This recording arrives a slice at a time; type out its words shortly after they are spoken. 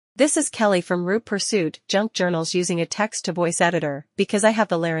This is Kelly from Root Pursuit Junk Journals using a text-to-voice editor because I have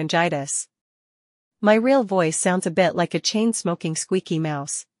the laryngitis. My real voice sounds a bit like a chain-smoking squeaky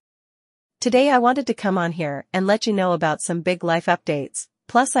mouse. Today I wanted to come on here and let you know about some big life updates,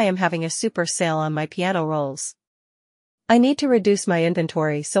 plus I am having a super sale on my piano rolls. I need to reduce my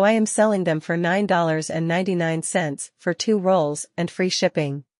inventory, so I am selling them for $9.99 for 2 rolls and free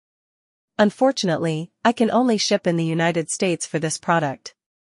shipping. Unfortunately, I can only ship in the United States for this product.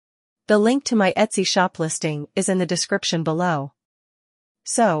 The link to my Etsy shop listing is in the description below.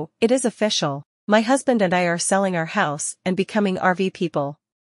 So, it is official. My husband and I are selling our house and becoming RV people.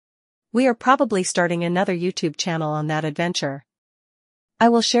 We are probably starting another YouTube channel on that adventure. I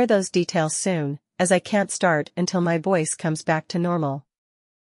will share those details soon, as I can't start until my voice comes back to normal.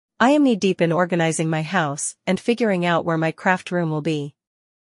 I am knee-deep in organizing my house and figuring out where my craft room will be.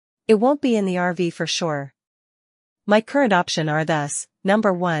 It won't be in the RV for sure. My current options are thus: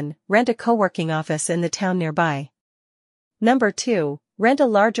 number 1, rent a co-working office in the town nearby. Number 2, rent a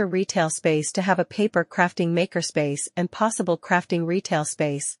larger retail space to have a paper crafting makerspace and possible crafting retail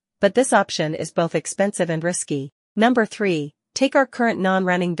space, but this option is both expensive and risky. Number 3, take our current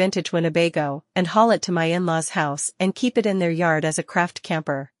non-running vintage Winnebago and haul it to my in-laws' house and keep it in their yard as a craft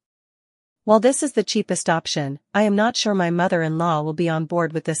camper. While this is the cheapest option, I am not sure my mother-in-law will be on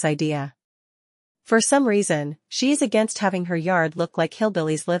board with this idea. For some reason, she is against having her yard look like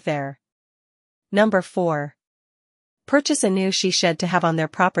hillbillies live there. Number 4. Purchase a new she shed to have on their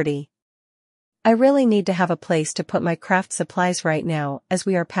property. I really need to have a place to put my craft supplies right now as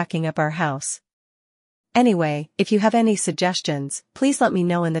we are packing up our house. Anyway, if you have any suggestions, please let me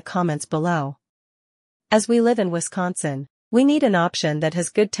know in the comments below. As we live in Wisconsin, we need an option that has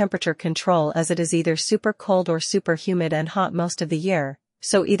good temperature control, as it is either super cold or super humid and hot most of the year,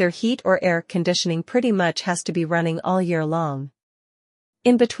 so either heat or air conditioning pretty much has to be running all year long.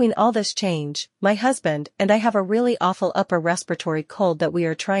 In between all this change, my husband and I have a really awful upper respiratory cold that we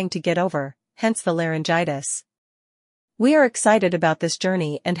are trying to get over, hence the laryngitis. We are excited about this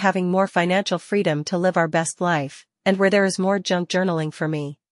journey and having more financial freedom to live our best life, and where there is more junk journaling for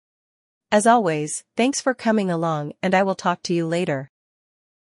me. As always, thanks for coming along, and I will talk to you later.